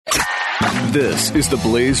This is the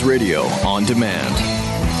Blaze Radio on demand.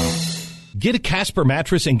 Get a Casper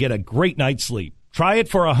mattress and get a great night's sleep. Try it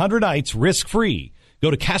for 100 nights risk-free.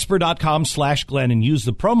 Go to Casper.com/Glenn and use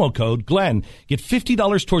the promo code Glenn. Get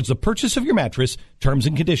 $50 towards the purchase of your mattress. Terms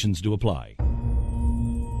and conditions do apply.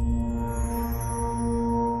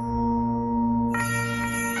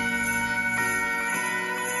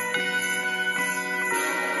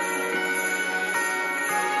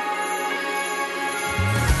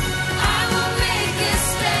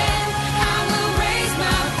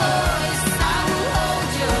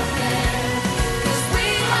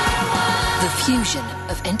 Fusion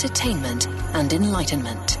of entertainment and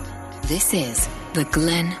enlightenment. This is the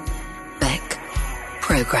Glenn Beck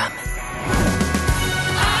Program.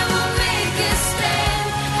 I will make a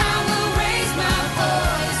stand. I will raise my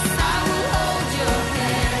voice. I will hold your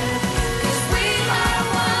hand. 'Cause we are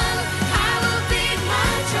one. I will beat my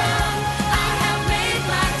drum. I have made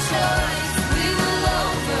my choice. We will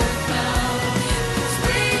overcome. 'Cause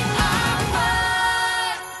we are one.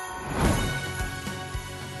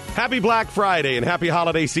 Happy Black Friday and happy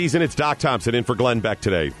holiday season. It's Doc Thompson in for Glenn Beck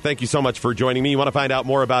today. Thank you so much for joining me. You want to find out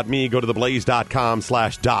more about me, go to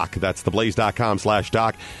theblaze.com/doc. That's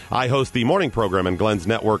theblaze.com/doc. I host the morning program on Glenn's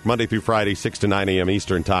network Monday through Friday, 6 to 9 a.m.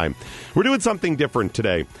 Eastern Time. We're doing something different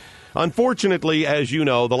today. Unfortunately, as you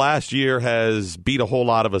know, the last year has beat a whole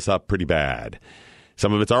lot of us up pretty bad.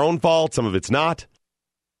 Some of it's our own fault, some of it's not.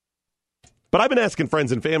 But I've been asking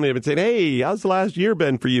friends and family, I've been saying, hey, how's the last year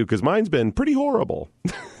been for you? Because mine's been pretty horrible.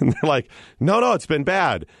 And they're like, no, it's been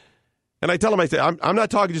bad. And I tell them, I say, I'm not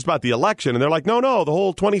talking just about the election. And they're like, no, the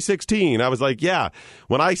whole 2016. I was like, yeah,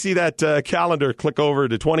 when I see that calendar click over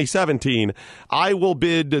to 2017, I will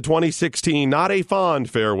bid 2016 not a fond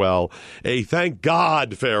farewell, a thank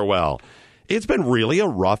God farewell. It's been really a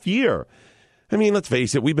rough year. I mean, let's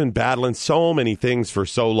face it, we've been battling so many things for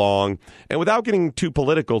so long. And without getting too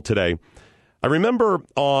political today, I remember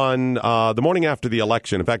on the morning after the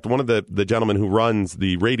election, in fact, one of the gentlemen who runs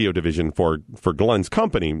the radio division for Glenn's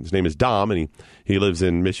company, his name is Dom, and he lives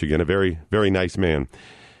in Michigan, a very, very nice man,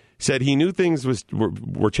 said he knew things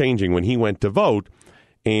were changing when he went to vote,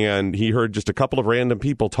 and he heard just a couple of random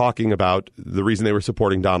people talking about the reason they were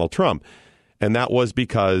supporting Donald Trump, and that was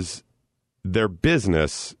because their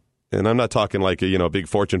business, and I'm not talking like a big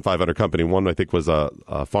Fortune 500 company, one I think was a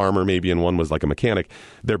farmer maybe, and one was like a mechanic,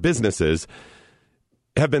 their businesses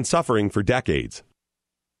have been suffering for decades.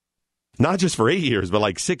 Not just for 8 years, but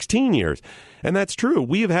like 16 years. And that's true.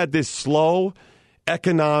 We have had this slow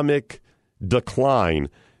economic decline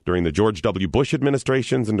during the George W. Bush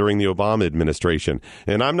administrations and during the Obama administration.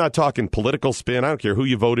 And I'm not talking political spin. I don't care who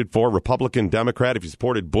you voted for, Republican, Democrat, if you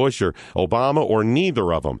supported Bush or Obama or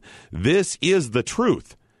neither of them. This is the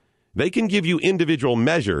truth. They can give you individual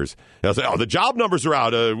measures. They'll say, the job numbers are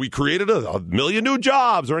out. We created a million new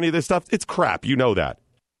jobs or any of this stuff. It's crap. You know that.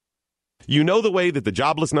 You know the way that the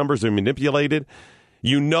jobless numbers are manipulated.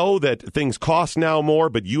 You know that things cost now more,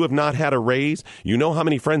 but you have not had a raise. You know how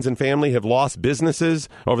many friends and family have lost businesses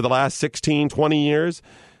over the last 16, 20 years.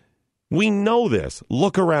 We know this.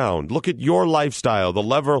 Look around. Look at your lifestyle, the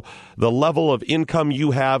level of income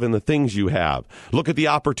you have and the things you have. Look at the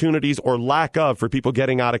opportunities or lack of for people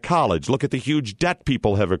getting out of college. Look at the huge debt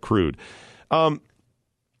people have accrued.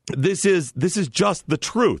 This is just the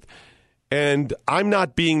truth. And I'm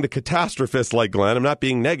not being the catastrophist like Glenn. I'm not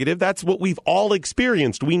being negative. That's what we've all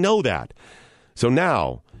experienced. We know that. So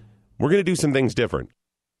now we're going to do some things different.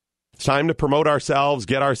 It's time to promote ourselves,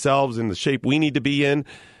 get ourselves in the shape we need to be in.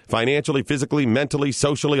 Financially, physically, mentally,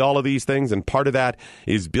 socially, all of these things. And part of that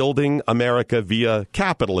is building America via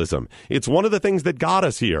capitalism. It's one of the things that got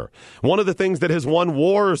us here. One of the things that has won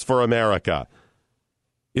wars for America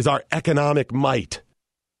is our economic might.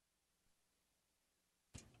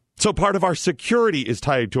 So part of our security is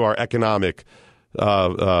tied to our economic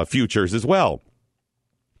futures as well.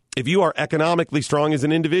 If you are economically strong as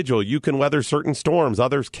an individual, you can weather certain storms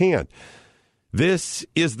others can't. This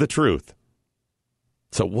is the truth.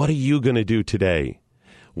 So what are you going to do today?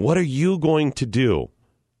 What are you going to do?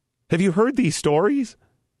 Have you heard these stories?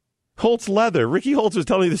 Holtz Leather. Ricky Holtz was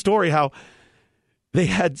telling me the story how they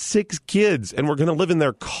had 6 kids and were going to live in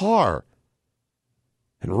their car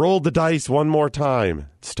and rolled the dice one more time,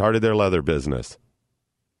 started their leather business.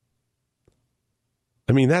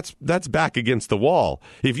 I mean, that's back against the wall.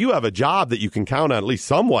 If you have a job that you can count on at least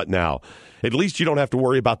somewhat now, at least you don't have to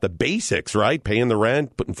worry about the basics, right? Paying the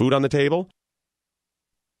rent, putting food on the table.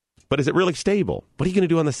 But is it really stable? What are you going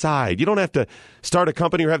to do on the side? You don't have to start a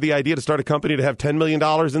company or have the idea to start a company to have $10 million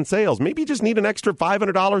in sales. Maybe you just need an extra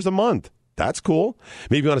 $500 a month. That's cool.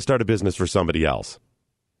 Maybe you want to start a business for somebody else.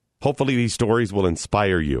 Hopefully these stories will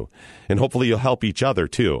inspire you, and hopefully you'll help each other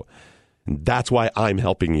too. And that's why I'm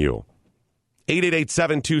helping you.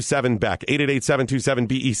 888-727-BECK,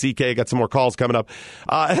 888-727-BECK. Got some more calls coming up.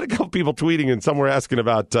 I had a couple people tweeting and some were asking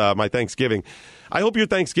about my Thanksgiving. I hope your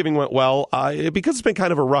Thanksgiving went well. Because it's been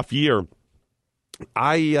kind of a rough year,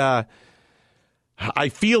 I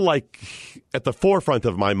feel like at the forefront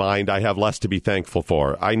of my mind, I have less to be thankful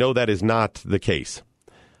for. I know that is not the case.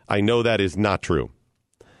 I know that is not true.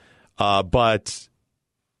 But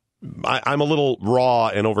I'm a little raw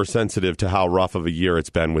and oversensitive to how rough of a year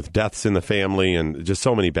it's been with deaths in the family and just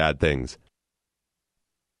so many bad things.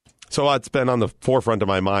 So it's been on the forefront of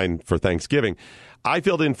my mind for Thanksgiving. I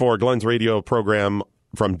filled in for Glenn's radio program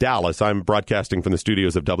from Dallas. I'm broadcasting from the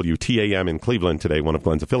studios of WTAM in Cleveland today, one of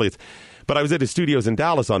Glenn's affiliates. But I was at his studios in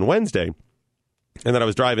Dallas on Wednesday, and then I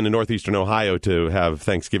was driving to northeastern Ohio to have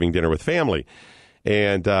Thanksgiving dinner with family.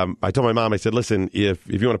 And I told my mom, I said, listen, if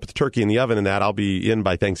you want to put the turkey in the oven and that, I'll be in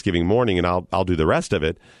by Thanksgiving morning and I'll do the rest of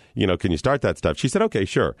it. You know, can you start that stuff? She said, okay,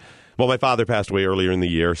 sure. Well, my father passed away earlier in the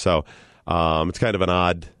year, so it's kind of an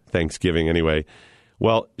odd Thanksgiving anyway.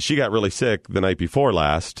 Well, she got really sick the night before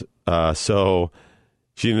last, so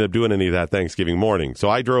she didn't end up doing any of that Thanksgiving morning.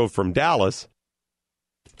 So I drove from Dallas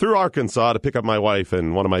through Arkansas to pick up my wife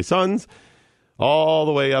and one of my sons, all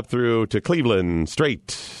the way up through to Cleveland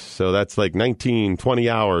straight. So that's like 19, 20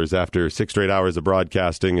 hours after 6 straight hours of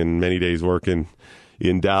broadcasting and many days working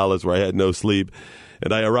in Dallas where I had no sleep.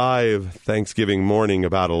 And I arrive Thanksgiving morning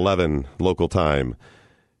about 11 local time.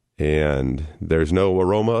 And there's no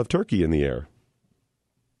aroma of turkey in the air.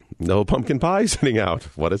 No pumpkin pie sitting out.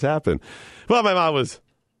 What has happened? Well, my mom was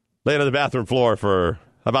laying on the bathroom floor for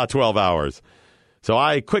about 12 hours. So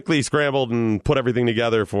I quickly scrambled and put everything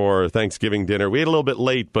together for Thanksgiving dinner. We ate a little bit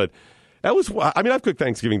late, but that was, I mean, I've cooked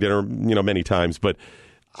Thanksgiving dinner, many times, but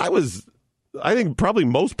I think, probably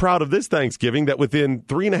most proud of this Thanksgiving that within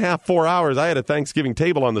 3.5, 4 hours, I had a Thanksgiving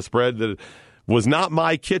table on the spread that was not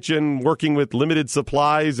my kitchen, working with limited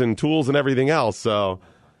supplies and tools and everything else. So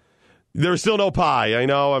there's still no pie. I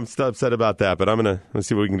know I'm still upset about that, but let's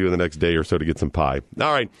see what we can do in the next day or so to get some pie.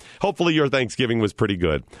 All right. Hopefully your Thanksgiving was pretty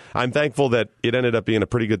good. I'm thankful that it ended up being a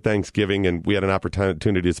pretty good Thanksgiving and we had an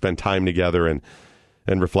opportunity to spend time together and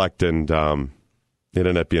reflect, and it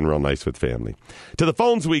ended up being real nice with family. To the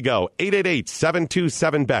phones we go.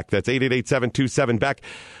 888-727-BECK. That's 888-727-BECK.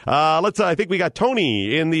 I think we got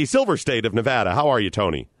Tony in the Silver State of Nevada. How are you,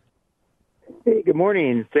 Tony? Hey, good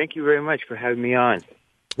morning. Thank you very much for having me on.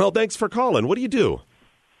 Well, thanks for calling. What do you do?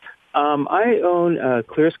 I own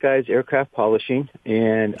Clear Skies Aircraft Polishing,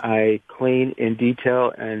 and I clean and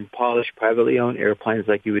detail and polish privately owned airplanes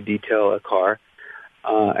like you would detail a car.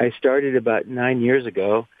 I started about 9 years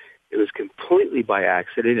ago. It was completely by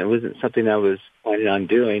accident. It wasn't something I was planning on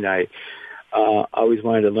doing. I always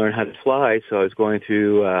wanted to learn how to fly, so I was going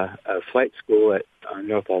through a flight school at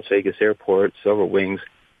North Las Vegas Airport, Silver Wings,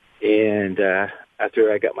 and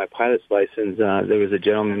after I got my pilot's license, there was a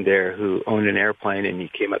gentleman there who owned an airplane, and he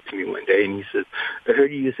came up to me one day, and he said, I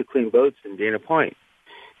heard you used to clean boats in Dana Point.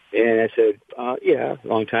 And I said, yeah, a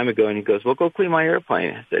long time ago. And he goes, well, go clean my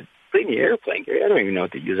airplane. I said, clean the airplane, Gary? I don't even know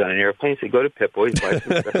what to use on an airplane. He said, go to Pip-Boy's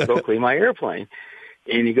license, go clean my airplane.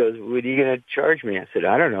 And he goes, what are you going to charge me? I said,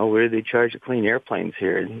 I don't know. What do they charge to clean airplanes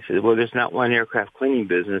here? And he said, well, there's not one aircraft cleaning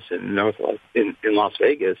business in Las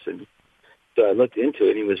Vegas. And so I looked into it,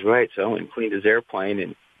 and he was right. So I went and cleaned his airplane.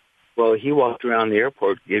 And, well, he walked around the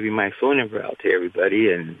airport, giving my phone number out to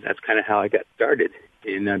everybody, and that's kind of how I got started.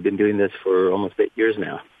 And I've been doing this for almost 8 years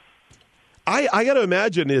now. I got to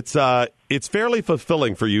imagine it's fairly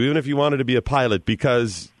fulfilling for you, even if you wanted to be a pilot,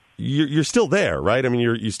 because you're still there, right? I mean,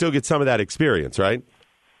 you still get some of that experience, right?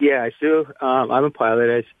 Yeah, I still. I'm a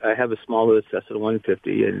pilot. I have a small little Cessna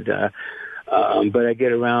 150, and but I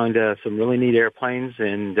get around some really neat airplanes,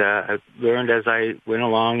 and I learned as I went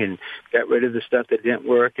along and got rid of the stuff that didn't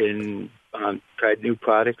work, and tried new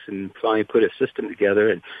products, and finally put a system together.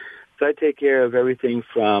 And so I take care of everything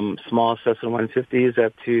from small Cessna 150s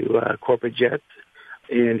up to corporate jets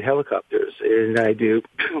and helicopters. And I do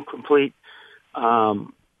complete,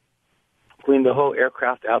 clean the whole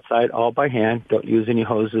aircraft outside all by hand. Don't use any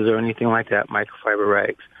hoses or anything like that, microfiber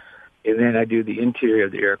rags. And then I do the interior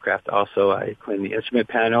of the aircraft also. I clean the instrument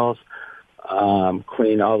panels,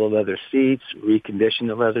 clean all the leather seats, recondition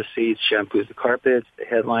the leather seats, shampoo the carpets, the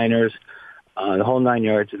headliners, the whole 9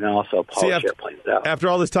 yards, and then also polish airplanes out. After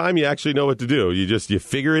all this time, you actually know what to do. You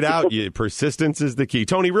figure it out. Persistence is the key.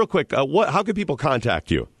 Tony, real quick, how can people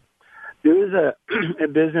contact you? There is a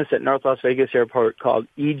business at North Las Vegas Airport called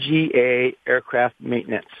EGA Aircraft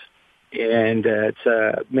Maintenance, and it's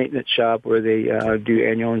a maintenance shop where they do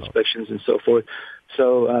annual inspections and so forth.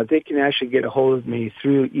 So they can actually get a hold of me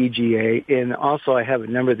through EGA, and also I have a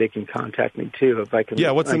number they can contact me too. If I can,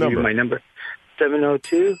 what's the I'll give number? you my number: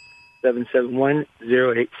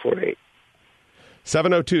 702-771-0848.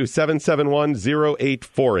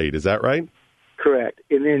 702-771-0848. Is that right? Correct.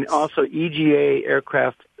 And then also EGA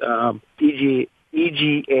Aircraft, EGA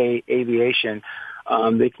Aviation.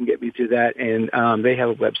 They can get me through that, and they have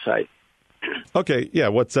a website. Okay, yeah.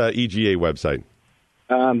 What's EGA website?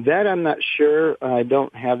 That I'm not sure. I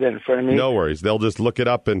don't have that in front of me. No worries. They'll just look it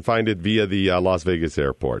up and find it via the Las Vegas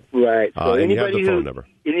airport. Right. So and you have the phone number.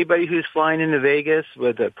 Anybody who's flying into Vegas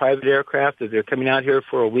with a private aircraft, if they're coming out here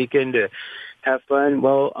for a weekend to have fun,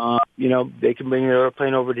 well, they can bring their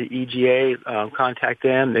airplane over to EGA, contact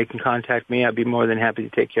them. They can contact me. I'd be more than happy to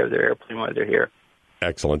take care of their airplane while they're here.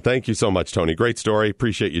 Excellent. Thank you so much, Tony. Great story.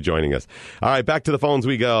 Appreciate you joining us. All right, back to the phones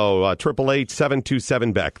we go.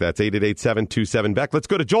 888-727-BECK. That's 888-727-BECK. Let's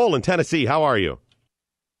go to Joel in Tennessee. How are you?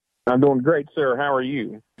 I'm doing great, sir. How are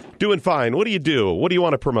you? Doing fine. What do you do? What do you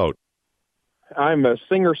want to promote? I'm a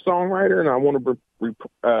singer-songwriter, and I want to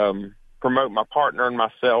promote my partner and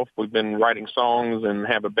myself. We've been writing songs and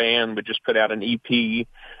have a band. We just put out an EP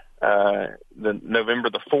the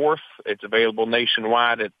November the 4th. It's available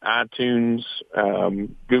nationwide at iTunes,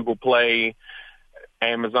 Google Play,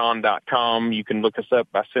 Amazon.com. You can look us up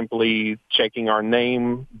by simply checking our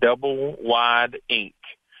name, Double Wide Ink.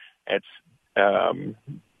 It's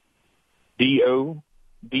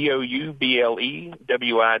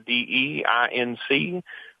DOUBLEWIDEINC.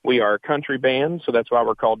 We are a country band, so that's why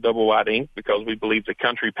we're called Double Wide Ink, because we believe the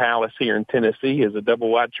Country Palace here in Tennessee is a double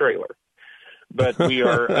wide trailer. But we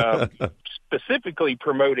are specifically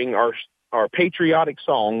promoting our patriotic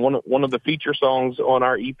song. One of the feature songs on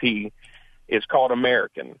our EP is called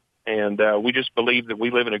American. And we just believe that we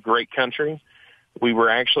live in a great country. We were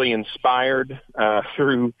actually inspired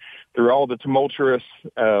through all the tumultuous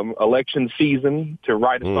election season to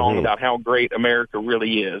write a song about how great America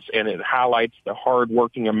really is. And it highlights the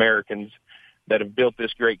hardworking Americans that have built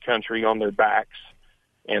this great country on their backs,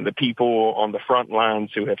 and the people on the front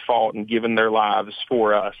lines who have fought and given their lives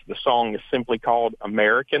for us. The song is simply called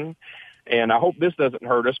American, and I hope this doesn't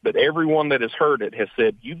hurt us, but everyone that has heard it has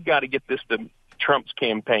said, you've got to get this to Trump's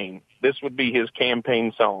campaign. This would be his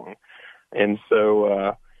campaign song. And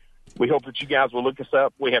so we hope that you guys will look us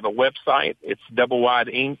up. We have a website. It's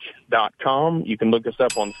doublewideinc.com. You can look us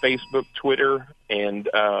up on Facebook, Twitter, and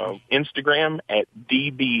Instagram at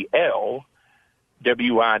DBL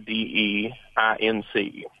WIDEINC.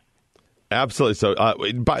 Absolutely. So,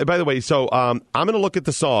 by the way, I'm going to look at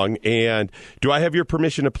the song, and do I have your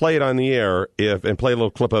permission to play it on the air and play a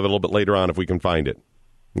little clip of it a little bit later on if we can find it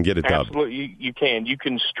and get it dubbed? Absolutely, you can. You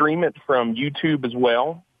can stream it from YouTube as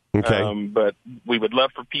well. Okay. But we would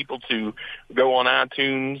love for people to go on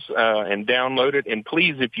iTunes and download it. And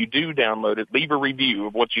please, if you do download it, leave a review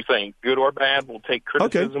of what you think. Good or bad, we'll take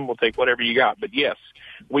criticism. Okay. We'll take whatever you got. But, yes,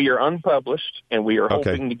 we are unpublished, and we are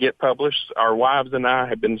hoping to get published. Our wives and I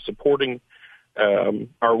have been supporting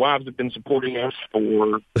our wives have been supporting us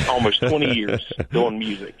for almost 20 years doing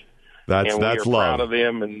music. That's we are love. proud of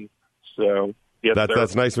them, and so... Yes,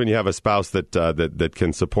 that's nice when you have a spouse that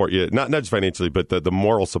can support you, not just financially, but the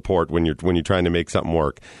moral support when you're trying to make something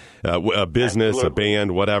work. A business, Absolutely. A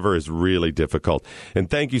band, whatever is really difficult. And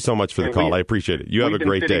thank you so much for the call. I appreciate it. You have a great day.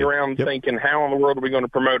 We've been sitting around thinking, how in the world are we going to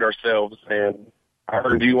promote ourselves? And I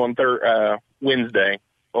heard you on Wednesday.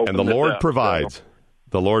 And the Lord provides. So.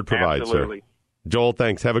 The Lord provides, Absolutely. Sir. Joel,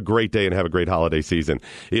 thanks. Have a great day and have a great holiday season.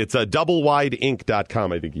 It's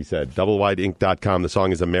doublewideinc.com, I think he said. Doublewideinc.com. The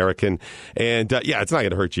song is American. And, it's not going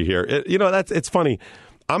to hurt you here. It's funny.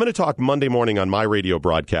 I'm going to talk Monday morning on my radio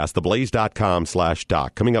broadcast,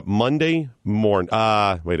 theblaze.com/doc. Coming up Monday morning.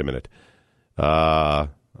 Wait a minute.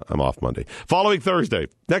 I'm off Monday. Following Thursday,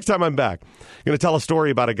 next time I'm back, I'm going to tell a story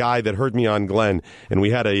about a guy that heard me on Glenn, and we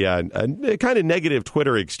had a kind of negative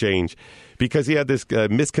Twitter exchange because he had this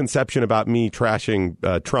misconception about me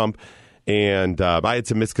trashing Trump, and I had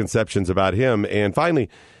some misconceptions about him. And finally,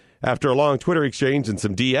 after a long Twitter exchange and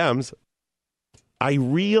some DMs, I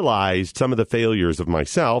realized some of the failures of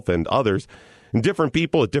myself and others, and different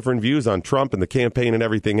people with different views on Trump and the campaign and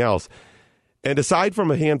everything else. And aside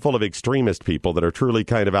from a handful of extremist people that are truly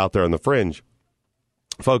kind of out there on the fringe,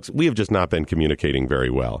 folks, we have just not been communicating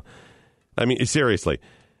very well. I mean, seriously,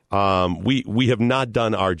 we have not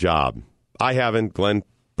done our job. I haven't. Glenn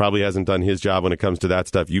probably hasn't done his job when it comes to that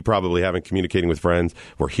stuff. You probably haven't communicating with friends.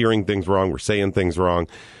 We're hearing things wrong. We're saying things wrong.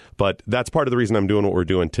 But that's part of the reason I'm doing what we're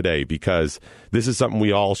doing today, because this is something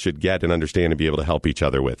we all should get and understand and be able to help each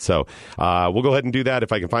other with. So we'll go ahead and do that.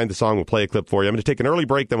 If I can find the song, we'll play a clip for you. I'm going to take an early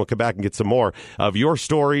break, then we'll come back and get some more of your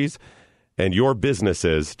stories and your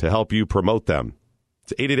businesses to help you promote them.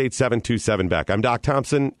 It's 888-727-BECK. I'm Doc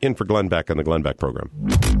Thompson, in for Glenn Beck on the Glenn Beck program.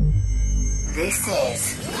 This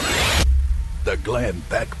is The Glenn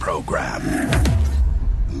Beck Program.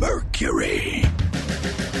 Mercury.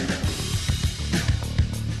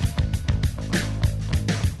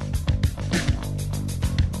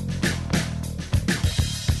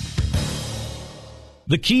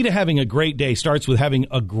 The key to having a great day starts with having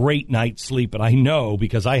a great night's sleep, and I know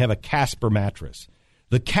because I have a Casper mattress.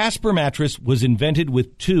 The Casper mattress was invented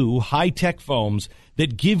with 2 high-tech foams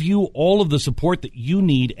that give you all of the support that you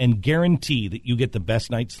need and guarantee that you get the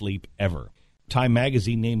best night's sleep ever. Time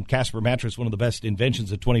magazine named Casper mattress one of the best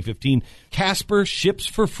inventions of 2015. Casper ships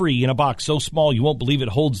for free in a box so small you won't believe it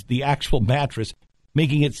holds the actual mattress,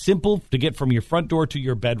 making it simple to get from your front door to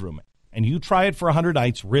your bedroom. And you try it for 100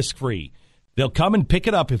 nights risk-free. They'll come and pick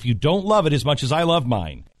it up if you don't love it as much as I love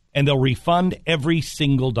mine, and they'll refund every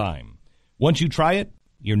single dime. Once you try it,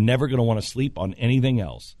 you're never going to want to sleep on anything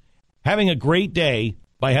else. Having a great day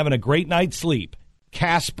by having a great night's sleep.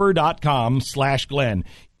 Casper.com/Glenn.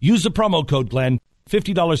 Use the promo code Glenn.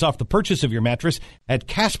 $50 off the purchase of your mattress at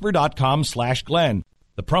Casper.com/Glenn.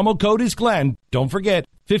 The promo code is Glenn. Don't forget,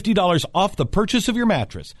 $50 off the purchase of your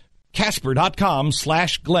mattress.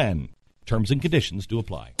 Casper.com/Glenn. Terms and conditions do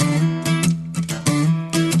apply.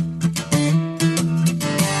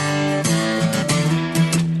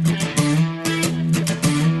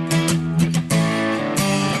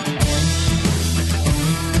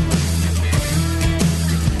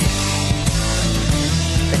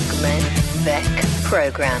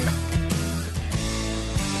 Program.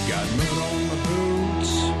 Got mud on my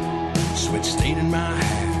boots, sweat stain in my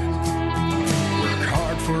hat. Work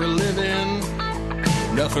hard for a living,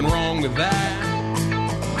 nothing wrong with that.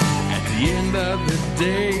 At the end of the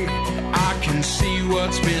day, I can see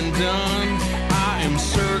what's been done. I am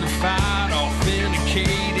certified,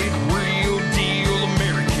 authenticated, real deal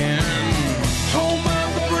American. Home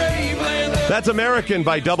of the brave land. That's American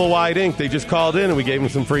by Double Wide Ink. They just called in and we gave them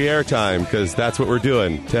some free airtime because that's what we're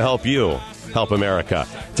doing to help you help America.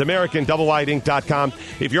 It's American, doublewideink.com.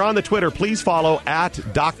 If you're on the Twitter, please follow at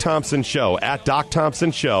Doc Thompson Show, at Doc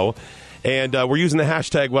Thompson Show. And we're using the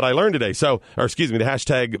hashtag What I Learned Today. The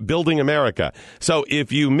hashtag Building America. So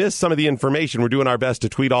if you missed some of the information, we're doing our best to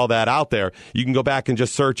tweet all that out there. You can go back and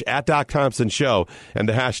just search at Doc Thompson Show and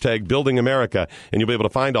the hashtag Building America, and you'll be able to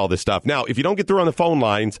find all this stuff. Now, if you don't get through on the phone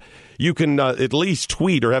lines, you can at least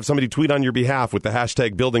tweet or have somebody tweet on your behalf with the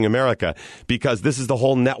hashtag Building America, because this is the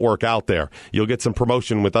whole network out there. You'll get some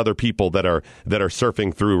promotion with other people that are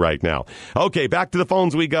surfing through right now. Okay, back to the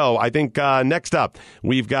phones we go. I think next up,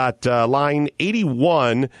 we've got line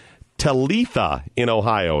 81, Talitha in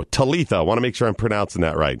Ohio. Talitha, want to make sure I'm pronouncing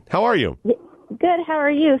that right. How are you? Good. How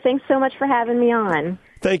are you? Thanks so much for having me on.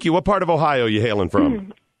 Thank you. What part of Ohio are you hailing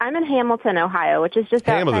from? I'm in Hamilton, Ohio, which is just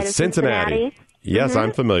outside of Cincinnati. Yes,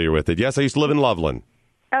 I'm familiar with it. Yes, I used to live in Loveland.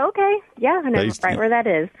 Oh, okay. Yeah, I know right where that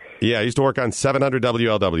is. Yeah, I used to work on 700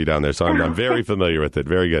 WLW down there, so I'm very familiar with it.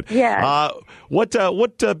 Very good. Yeah. What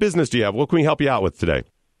business do you have? What can we help you out with today?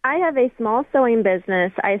 I have a small sewing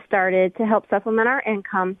business I started to help supplement our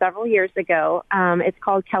income several years ago. It's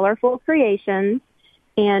called Colorful Creations,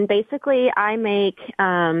 and basically I make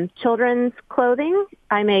children's clothing.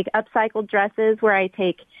 I make upcycled dresses where I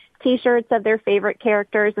take T-shirts of their favorite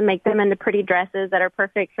characters and make them into pretty dresses that are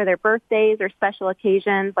perfect for their birthdays or special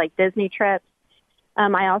occasions like Disney trips.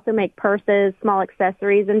 I also make purses, small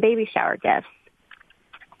accessories, and baby shower gifts.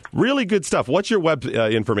 Really good stuff. What's your web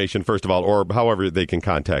information, first of all, or however they can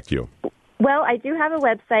contact you? Well, I do have a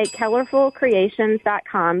website,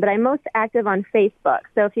 colorfulcreations.com, but I'm most active on Facebook.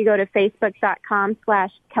 So if you go to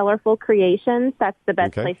facebook.com/colorfulcreations, that's the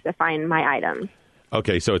best place to find my items.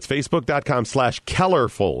 Okay, so it's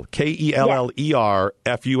facebook.com/Kellerful,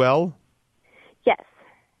 KELLERFUL? Yes.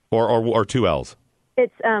 Or 2 L's?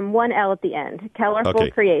 It's 1 L at the end. Colorful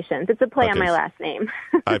Creations. It's a play on my last name.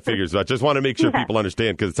 I figured so. I just want to make sure people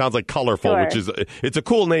understand, because it sounds like colorful, which is it's a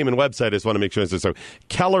cool name and website. I just want to make sure it's so.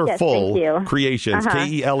 Colorful Creations,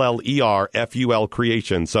 KELLERFUL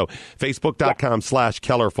Creations. So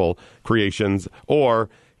facebook.com/Colorful Creations or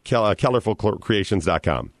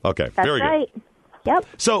colorfulcreations.com. Okay, that's very right. good. Yep.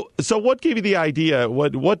 So what gave you the idea?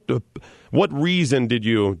 What reason did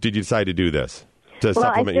you decide to do this? To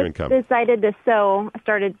supplement your income? I decided to sew.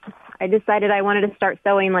 I decided I wanted to start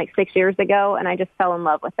sewing like 6 years ago, and I just fell in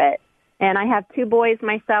love with it. And I have 2 boys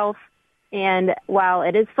myself, and while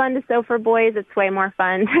it is fun to sew for boys, it's way more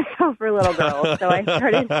fun to sew for little girls. So I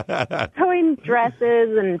started sewing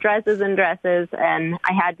dresses, and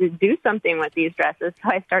I had to do something with these dresses,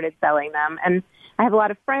 so I started selling them. And I have a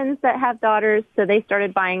lot of friends that have daughters, so they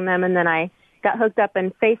started buying them, and then I got hooked up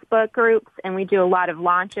in Facebook groups, and we do a lot of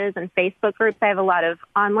launches in Facebook groups. I have a lot of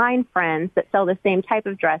online friends that sell the same type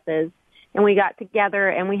of dresses, and we got together,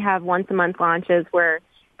 and we have once-a-month launches where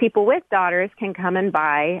people with daughters can come and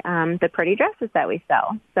buy the pretty dresses that we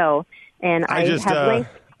sell. So, and I have links.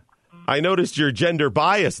 I noticed your gender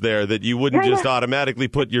bias there, that you wouldn't just automatically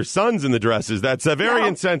put your sons in the dresses. That's very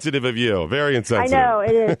insensitive of you. Very insensitive. I know,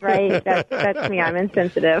 it is, right? That's me. I'm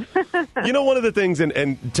insensitive. You know, one of the things,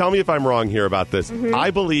 and tell me if I'm wrong here about this, Mm-hmm.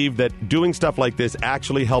 I believe that doing stuff like this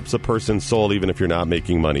actually helps a person's soul even if you're not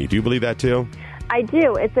making money. Do you believe that too? I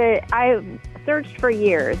do. I searched for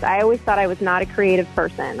years. I always thought I was not a creative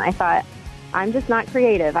person. I thought, I'm just not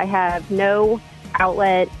creative. I have no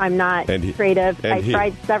outlet. I'm not creative. I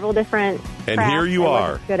tried several different crafts. And here you I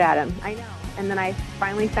are. wasn't good at them. I know. And then I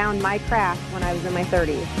finally found my craft when I was in my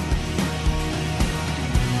 30s.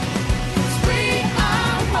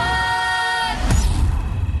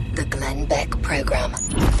 The Glenn Beck Program.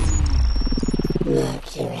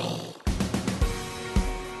 Mercury.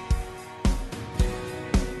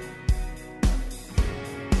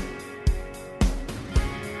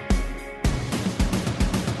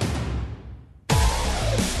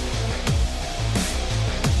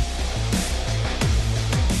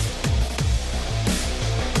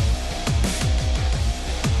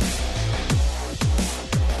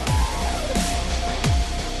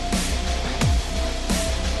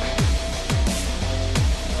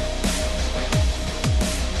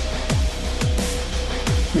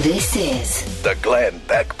 This is The Glenn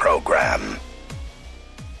Beck Program.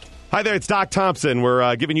 Hi there, it's Doc Thompson.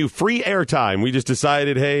 We're giving you free airtime. We just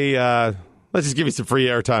decided, hey, let's just give you some free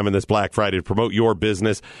airtime in this Black Friday to promote your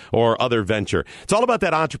business or other venture. It's all about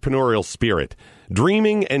that entrepreneurial spirit,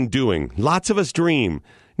 dreaming and doing. Lots of us dream.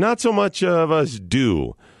 Not so much of us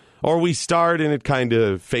do. Or we start and it kind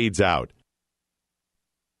of fades out.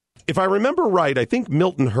 If I remember right, I think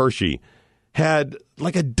Milton Hershey had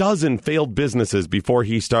like a dozen failed businesses before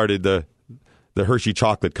he started the Hershey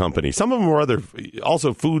Chocolate Company. Some of them were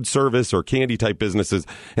also food service or candy type businesses,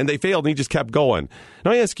 and they failed and he just kept going.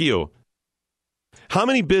 Now I ask you, how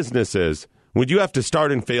many businesses would you have to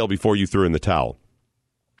start and fail before you threw in the towel?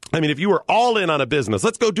 I mean, if you were all in on a business,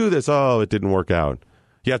 let's go do this. Oh, it didn't work out.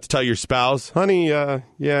 You have to tell your spouse, honey, yeah,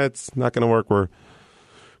 it's not going to work. We're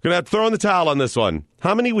going to have to throw in the towel on this one.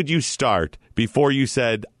 How many would you start before you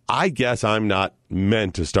said, I guess I'm not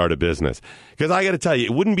meant to start a business? Because I got to tell you,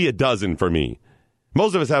 it wouldn't be a dozen for me.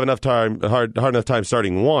 Most of us have hard enough time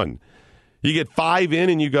starting one. You get 5 in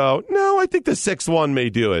and you go, no, I think the 6th one may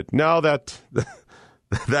do it. No, that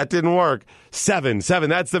didn't work. 7,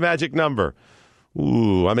 that's the magic number.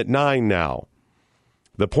 Ooh, I'm at 9 now.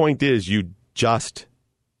 The point is, you just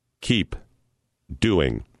keep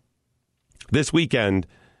doing. This weekend,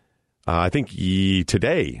 I think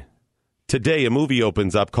today, a movie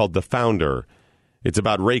opens up called The Founder. It's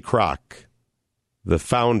about Ray Kroc, the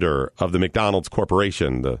founder of the McDonald's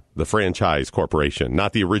Corporation, the franchise corporation,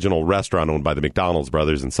 not the original restaurant owned by the McDonald's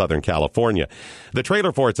brothers in Southern California. The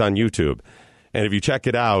trailer for it's on YouTube, and if you check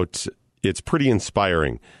it out, it's pretty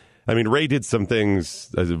inspiring. I mean, Ray did some things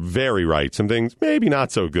very right, some things maybe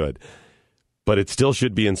not so good, but it still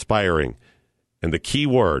should be inspiring. And the key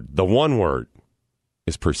word, the one word,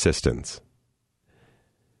 is persistence.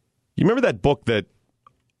 You remember that book that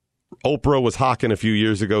Oprah was hawking a few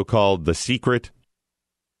years ago called The Secret?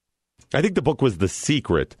 I think the book was The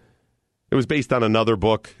Secret. It was based on another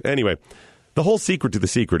book. Anyway, the whole secret to The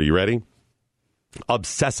Secret, are you ready?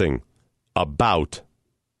 Obsessing about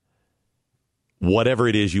whatever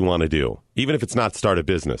it is you want to do, even if it's not start a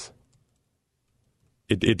business.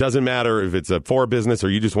 It doesn't matter if it's for a business or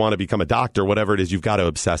you just want to become a doctor, whatever it is, you've got to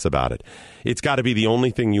obsess about it. It's got to be the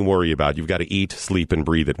only thing you worry about. You've got to eat, sleep, and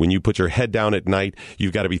breathe it. When you put your head down at night,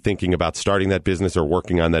 you've got to be thinking about starting that business or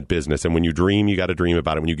working on that business. And when you dream, you got to dream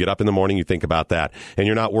about it. When you get up in the morning, you think about that. And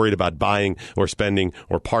you're not worried about buying or spending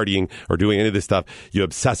or partying or doing any of this stuff. You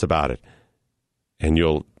obsess about it. And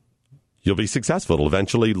you'll be successful.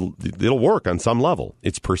 It'll work on some level.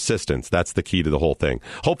 It's persistence. That's the key to the whole thing.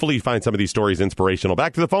 Hopefully you find some of these stories inspirational.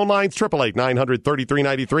 Back to the phone lines,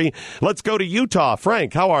 888-900-3393. Let's go to Utah.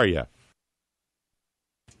 Frank, how are you?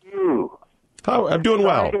 I'm doing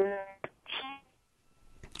well.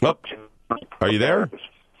 Oh, are you there?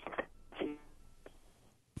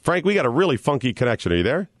 Frank, we got a really funky connection. Are you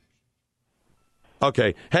there?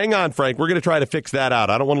 Okay, hang on, Frank. We're going to try to fix that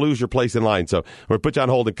out. I don't want to lose your place in line, so we're going to put you on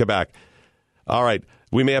hold and come back. All right,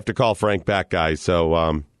 we may have to call Frank back, guys,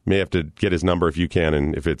 so may have to get his number if you can,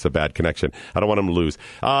 and if it's a bad connection. I don't want him to lose.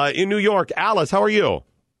 In New York, Alice, how are you?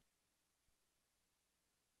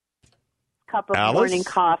 cup of Alice? morning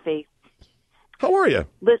coffee. How are you?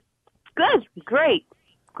 Good. Great.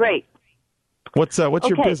 What's your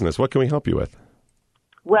Okay. business? What can we help you with?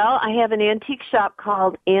 Well, I have an antique shop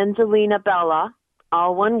called Angelina Bella,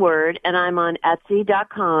 all one word, and I'm on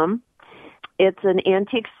Etsy.com. It's an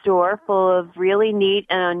antique store full of really neat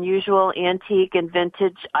and unusual antique and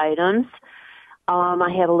vintage items.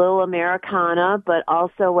 I have a little Americana, but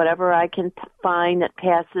also whatever I can find that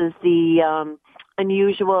passes the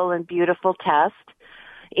unusual and beautiful test.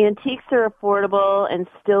 Antiques are affordable and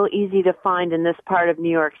still easy to find in this part of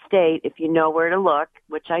New York State if you know where to look,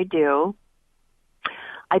 which I do.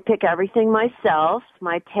 I pick everything myself.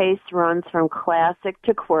 My taste runs from classic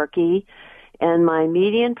to quirky, and my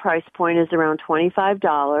median price point is around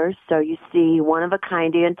 $25. So you see,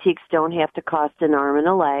 one-of-a-kind antiques don't have to cost an arm and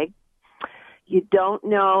a leg. You don't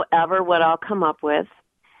know ever what I'll come up with.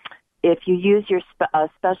 If you use your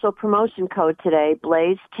special promotion code today,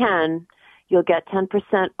 Blaze10, you'll get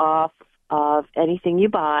 10% off of anything you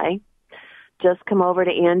buy. Just come over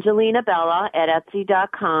to Angelina Bella at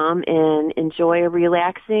Etsy.com and enjoy a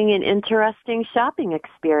relaxing and interesting shopping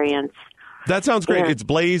experience. That sounds great. Yeah. It's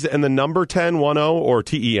Blaze and the number 10, 10, or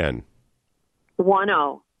TEN?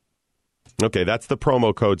 10. Okay, that's the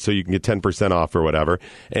promo code so you can get 10% off or whatever.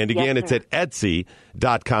 And again, Yes, it's sir. at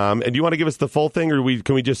Etsy.com. And do you want to give us the full thing, or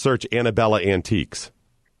can we just search Annabella Antiques?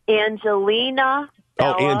 Angelina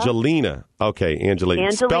Bella. Oh, Angelina. Okay,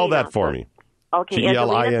 Angelina. Spell Angelina. that for me. Okay,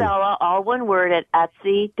 G-E-L-I-N. Angelina Bella, all one word, at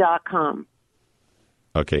Etsy.com.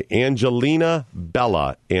 Okay, Angelina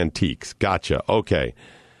Bella Antiques. Gotcha. Okay.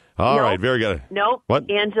 All right, very good. Nope. What?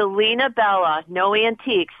 Angelina Bella, no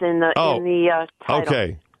antiques in the title.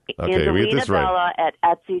 Okay. Okay, we get Angelina this right. Bella at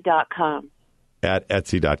Etsy.com. At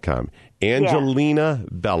Etsy.com. Angelina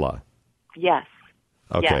Bella. Yes.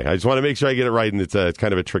 Okay, Yes. I just want to make sure I get it right, and it's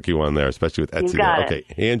kind of a tricky one there, especially with Etsy. got there. it.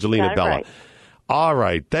 Okay, Angelina Got it Bella. right. All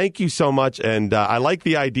right, thank you so much, and I like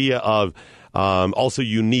the idea of also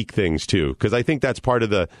unique things too, because I think that's part of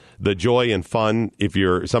the joy and fun. If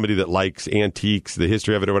you're somebody that likes antiques, the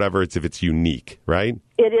history of it or whatever, it's if it's unique, right?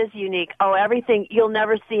 It is unique. Oh, everything. You'll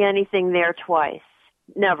never see anything there twice.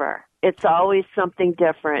 Never. It's always something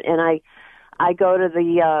different. And I go to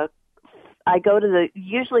the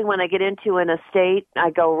usually when I get into an estate, I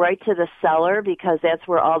go right to the cellar because that's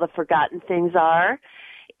where all the forgotten things are.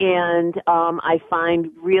 And I find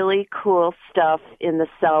really cool stuff in the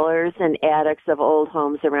cellars and attics of old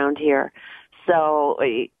homes around here. So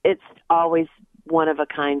it's always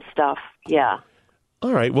one-of-a-kind stuff. Yeah.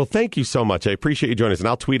 All right. Well, thank you so much. I appreciate you joining us, and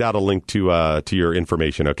I'll tweet out a link to your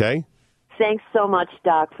information, okay? Thanks so much,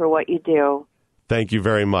 Doc, for what you do. Thank you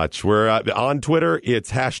very much. We're on Twitter.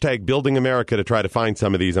 It's hashtag Building America to try to find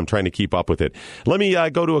some of these. I'm trying to keep up with it. Let me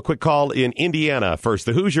go to a quick call in Indiana first,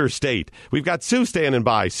 the Hoosier State. We've got Sue standing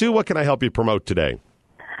by. Sue, what can I help you promote today?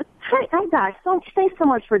 Hi, Doc. Thanks so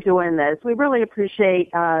much for doing this. We really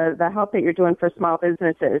appreciate the help that you're doing for small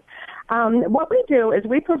businesses. What we do is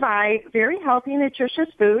we provide very healthy, nutritious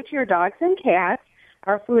food to your dogs and cats.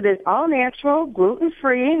 Our food is all natural,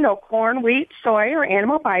 gluten-free, no corn, wheat, soy, or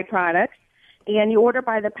animal byproducts. And you order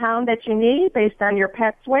by the pound that you need based on your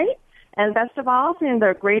pet's weight. And best of all, in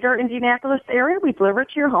the greater Indianapolis area, we deliver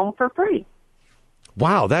to your home for free.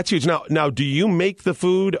 Wow, that's huge. Now, do you make the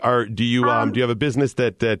food, or do you have a business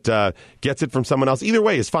that gets it from someone else? Either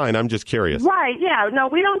way is fine. I'm just curious. Right, yeah. No,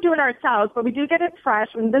 we don't do it ourselves, but we do get it fresh.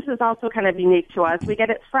 And this is also kind of unique to us. We get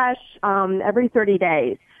it fresh every 30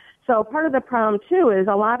 days. So part of the problem, too, is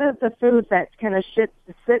a lot of the foods that kind of sit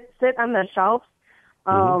on the shelves,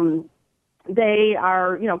 they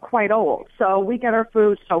are, quite old. So we get our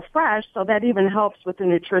food so fresh, so that even helps with the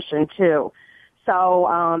nutrition, too. So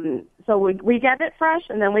we get it fresh,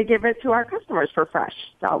 and then we give it to our customers for fresh.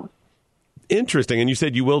 So Interesting. And you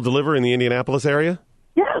said you will deliver in the Indianapolis area?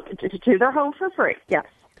 yeah, to their home for free. Yes,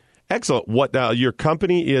 Excellent. What your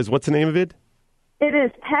company is? What's the name of it? it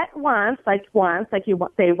is Pet Wants, like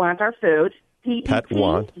they want our food. Pet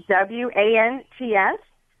Want.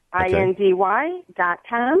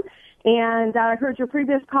 WANTSINDY.com. And I heard your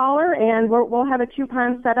previous caller, and we'll have a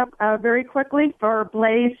coupon set up very quickly for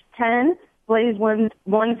Blaze 10, Blaze 10,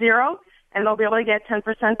 and they'll be able to get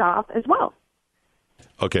 10% off as well.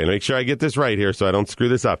 Okay, make sure I get this right here so I don't screw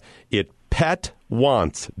this up. It's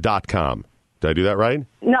petwants.com. Did I do that right?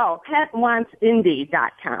 No,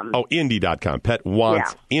 PetWantsIndy.com. Oh, Indy.com.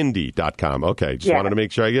 Petwantsindy.com. Okay, just wanted to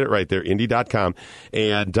make sure I get it right there. Indy.com.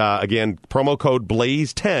 And again, promo code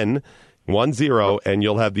BLAZE10, 10, and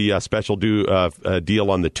you'll have the special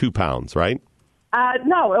deal on the 2 pounds, right?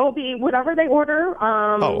 No, it will be whatever they order.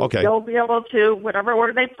 Okay. They'll be able to, whatever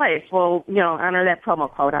order they place, we'll, honor that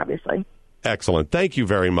promo code, obviously. Excellent. Thank you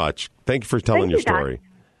very much. Thank you for telling Thank your you, Doc. story.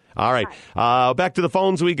 All right. Back to the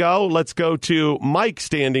phones we go. Let's go to Mike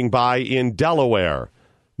standing by in Delaware.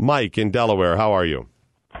 Mike in Delaware, how are you?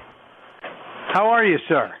 How are you,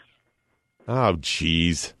 sir? Oh,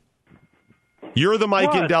 jeez. You're the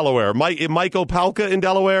Mike in What? Delaware. Mike Opelka in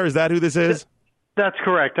Delaware? Is that who this is? That's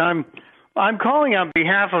correct. I'm calling on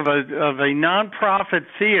behalf of a nonprofit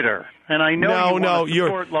theater, and I know you want to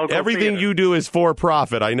support local everything theater. you do is for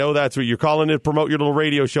profit. I know that's what you're calling it. Promote your little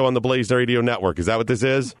radio show on the Blaze Radio Network. Is that what this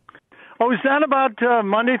is? Oh, is that about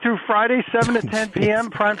Monday through Friday, 7 to 10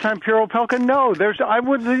 p.m., primetime Pure Opelka? No,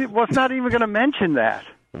 was not even going to mention that.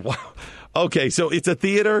 Wow. Okay, so it's a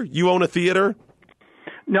theater? You own a theater?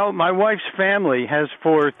 No, my wife's family has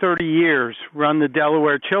for 30 years run the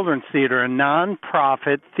Delaware Children's Theater, a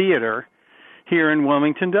non-profit theater here in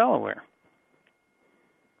Wilmington, Delaware.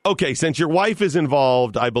 Okay, since your wife is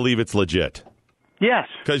involved, I believe it's legit. Yes.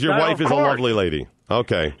 Because your Of wife is a course. lovely lady.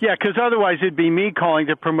 Okay. Yeah, because otherwise it'd be me calling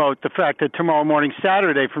to promote the fact that tomorrow morning,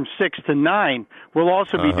 Saturday, from 6 to 9, we'll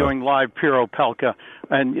also be doing live Pure Opelka,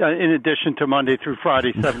 and in addition to Monday through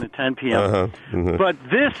Friday, 7 to 10 p.m. But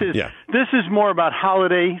this is more about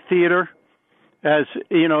holiday theater, as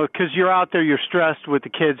you know, because you're out there, you're stressed with the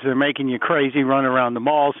kids, they're making you crazy, running around the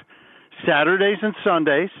malls. Saturdays and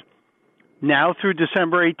Sundays, now through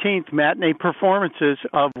December 18th, matinee performances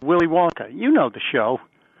of Willy Wonka. You know the show.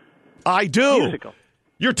 I do. Musical.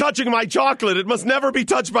 You're touching my chocolate. It must never be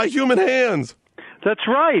touched by human hands. That's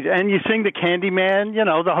right. And you sing the Candyman,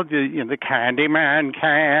 the Candyman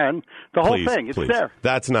can, the whole thing. It's there.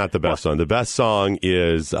 That's not the best song. The best song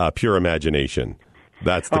is Pure Imagination.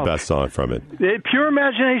 That's the best song from it. Pure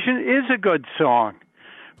Imagination is a good song.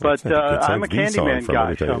 But I'm a The song Candyman from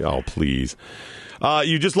guy. it. So. Oh, please.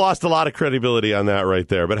 You just lost a lot of credibility on that right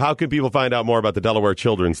there. But how can people find out more about the Delaware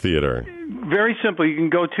Children's Theater? Very simple. You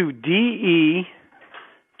can go to DE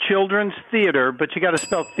Children's Theater, but you got to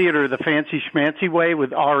spell theater the fancy schmancy way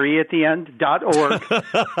with RE at the end, .org.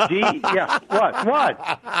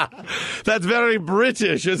 What? That's very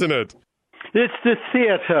British, isn't it? It's the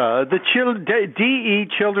theater, DE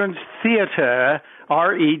Children's Theater,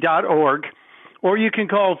 RE.org. Or you can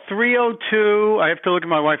call 302, I have to look at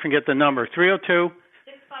my wife and get the number, 302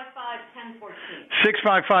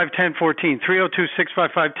 655-1014.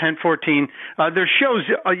 302-655-1014. There's shows,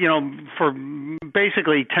 for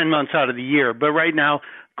basically 10 months out of the year. But right now,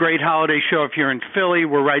 great holiday show. If you're in Philly,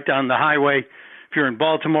 we're right down the highway. If you're in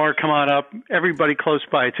Baltimore, come on up. Everybody close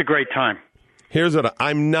by. It's a great time. Here's what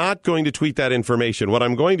I'm not going to tweet that information. What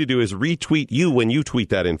I'm going to do is retweet you when you tweet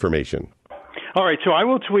that information. All right, so I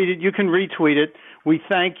will tweet it. You can retweet it. We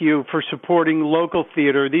thank you for supporting local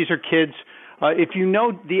theater. These are kids. If you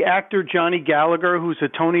know the actor Johnny Gallagher, who's a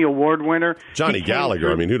Tony Award winner. Johnny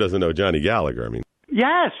Gallagher. I mean, who doesn't know Johnny Gallagher? I mean,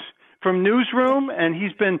 yes, from Newsroom, and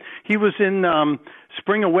he was in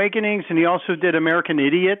Spring Awakenings, and he also did American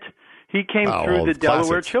Idiot. He came through the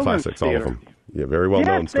Delaware Children's Theater. Theater. All of them. Yeah, very well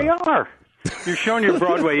known stuff. Yes, they are. You're showing your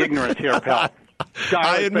Broadway ignorance here, pal.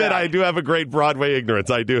 I admit I do have a great Broadway ignorance.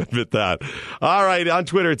 I do admit that. All right. On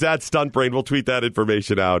Twitter, it's @StuntBrain. We'll tweet that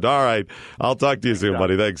information out. All right. I'll talk to you soon,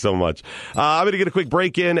 buddy. Thanks so much. I'm going to get a quick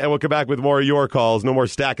break in, and we'll come back with more of your calls. No more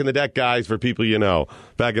stacking the deck, guys, for people you know.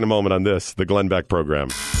 Back in a moment on this, the Glenn Beck Program.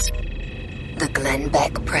 The Glenn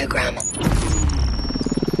Beck Program.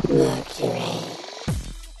 Mercury.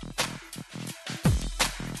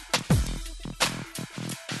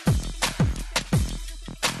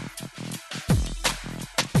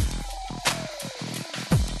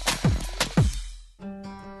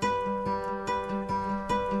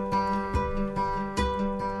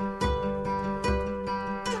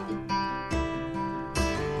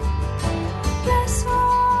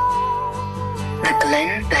 The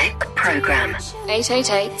Glenn Beck Program.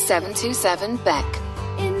 888-727-BECK.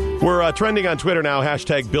 We're trending on Twitter now,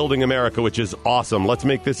 #Building America, which is awesome. Let's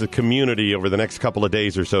make this a community over the next couple of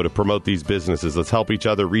days or so to promote these businesses. Let's help each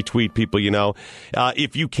other, retweet people you know.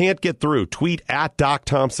 If you can't get through, tweet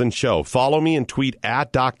 @DocThompsonShow. Follow me and tweet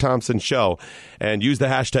 @DocThompsonShow and use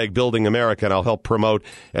the #Building America, and I'll help promote.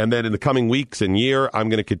 And then in the coming weeks and year, I'm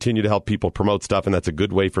going to continue to help people promote stuff, and that's a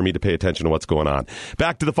good way for me to pay attention to what's going on.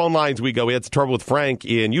 Back to the phone lines we go. We had some trouble with Frank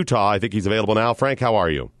in Utah. I think he's available now. Frank, how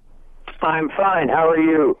are you? I'm fine. How are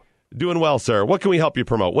you? Doing well, sir. What can we help you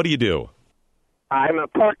promote? What do you do? I'm a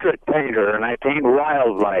portrait painter, and I paint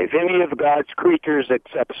wildlife, any of God's creatures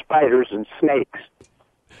except spiders and snakes.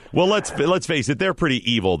 Well, let's face it. They're pretty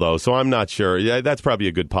evil, though, so I'm not sure. Yeah, that's probably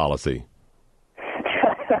a good policy.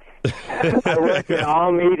 I work in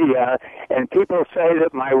all media, and people say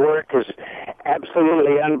that my work is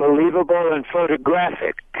absolutely unbelievable and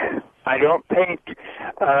photographic. I don't paint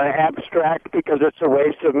abstract because it's a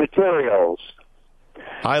waste of materials.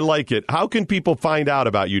 I like it. How can people find out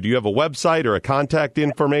about you? Do you have a website or a contact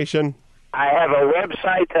information? I have a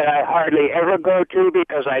website that I hardly ever go to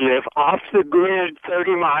because I live off the grid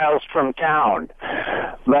 30 miles from town.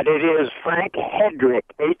 But it is Frank Hedrick,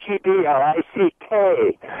 Hedrick,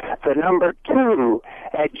 the number 2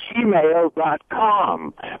 at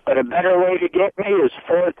gmail.com. But a better way to get me is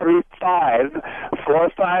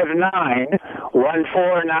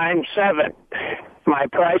 435-459-1497. My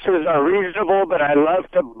prices are reasonable, but I love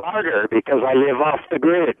to barter because I live off the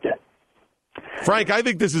grid. Frank, I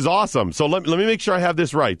think this is awesome. So let me make sure I have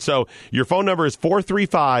this right. So your phone number is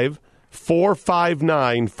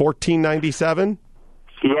 435-459-1497?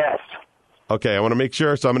 Yes. Okay, I want to make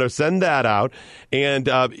sure. So I'm going to send that out. And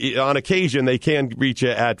on occasion, they can reach you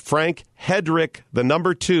at Frank Hedrick, the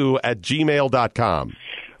number 2 at gmail.com.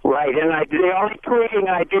 Right, and the only tweeting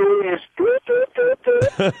I do is tweet.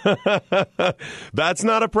 That's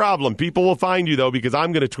not a problem. People will find you, though, because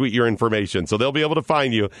I'm going to tweet your information, so they'll be able to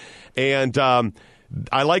find you. And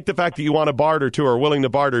I like the fact that you want to barter, too, or willing to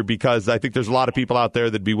barter, because I think there's a lot of people out there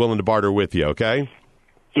that'd be willing to barter with you, okay?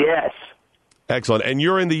 Yes. Excellent. And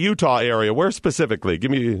you're in the Utah area. Where specifically?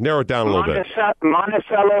 Narrow it down a little bit.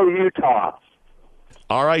 Monticello, Utah.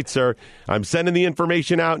 All right, sir. I'm sending the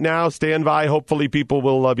information out now. Stand by. Hopefully people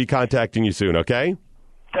will be contacting you soon, okay?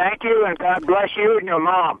 Thank you, and God bless you and your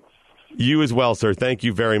mom. You as well, sir. Thank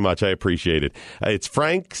you very much. I appreciate it. It's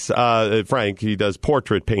Frank. He does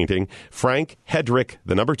portrait painting. Frank Hedrick,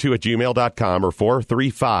 the number 2 at gmail.com, or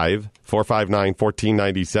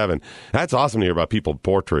 435-459-1497. That's awesome to hear about people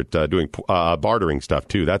portrait doing bartering stuff,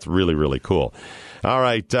 too. That's really, really cool. All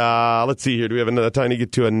right, let's see here. Do we have enough time to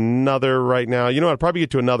get to another right now? You know what? I'll probably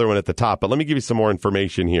get to another one at the top, but let me give you some more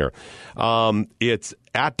information here. It's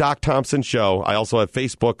at Doc Thompson Show. I also have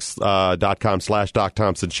Facebook.com/Doc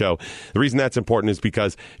Thompson Show. The reason that's important is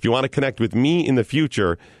because if you want to connect with me in the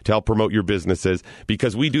future to help promote your businesses,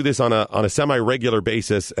 because we do this on a semi-regular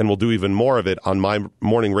basis, and we'll do even more of it on my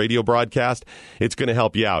morning radio broadcast, it's going to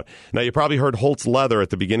help you out. Now, you probably heard Holtz Leather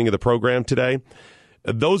at the beginning of the program today.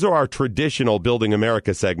 Those are our traditional Building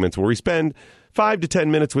America segments where we spend 5 to 10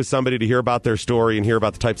 minutes with somebody to hear about their story and hear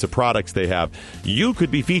about the types of products they have. You could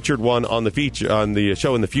be featured on the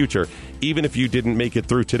show in the future, even if you didn't make it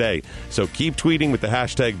through today. So keep tweeting with the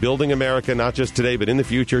hashtag Building America, not just today, but in the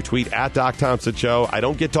future. Tweet at Doc Thompson Show. I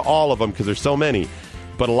don't get to all of them because there's so many,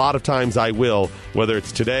 but a lot of times I will, whether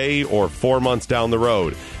it's today or 4 months down the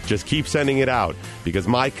road. Just keep sending it out because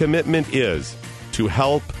my commitment is to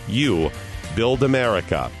help you build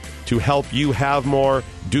America, to help you have more,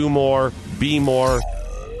 do more, be more.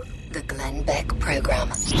 The Glenn Beck Program.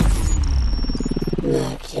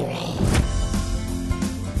 Mercury.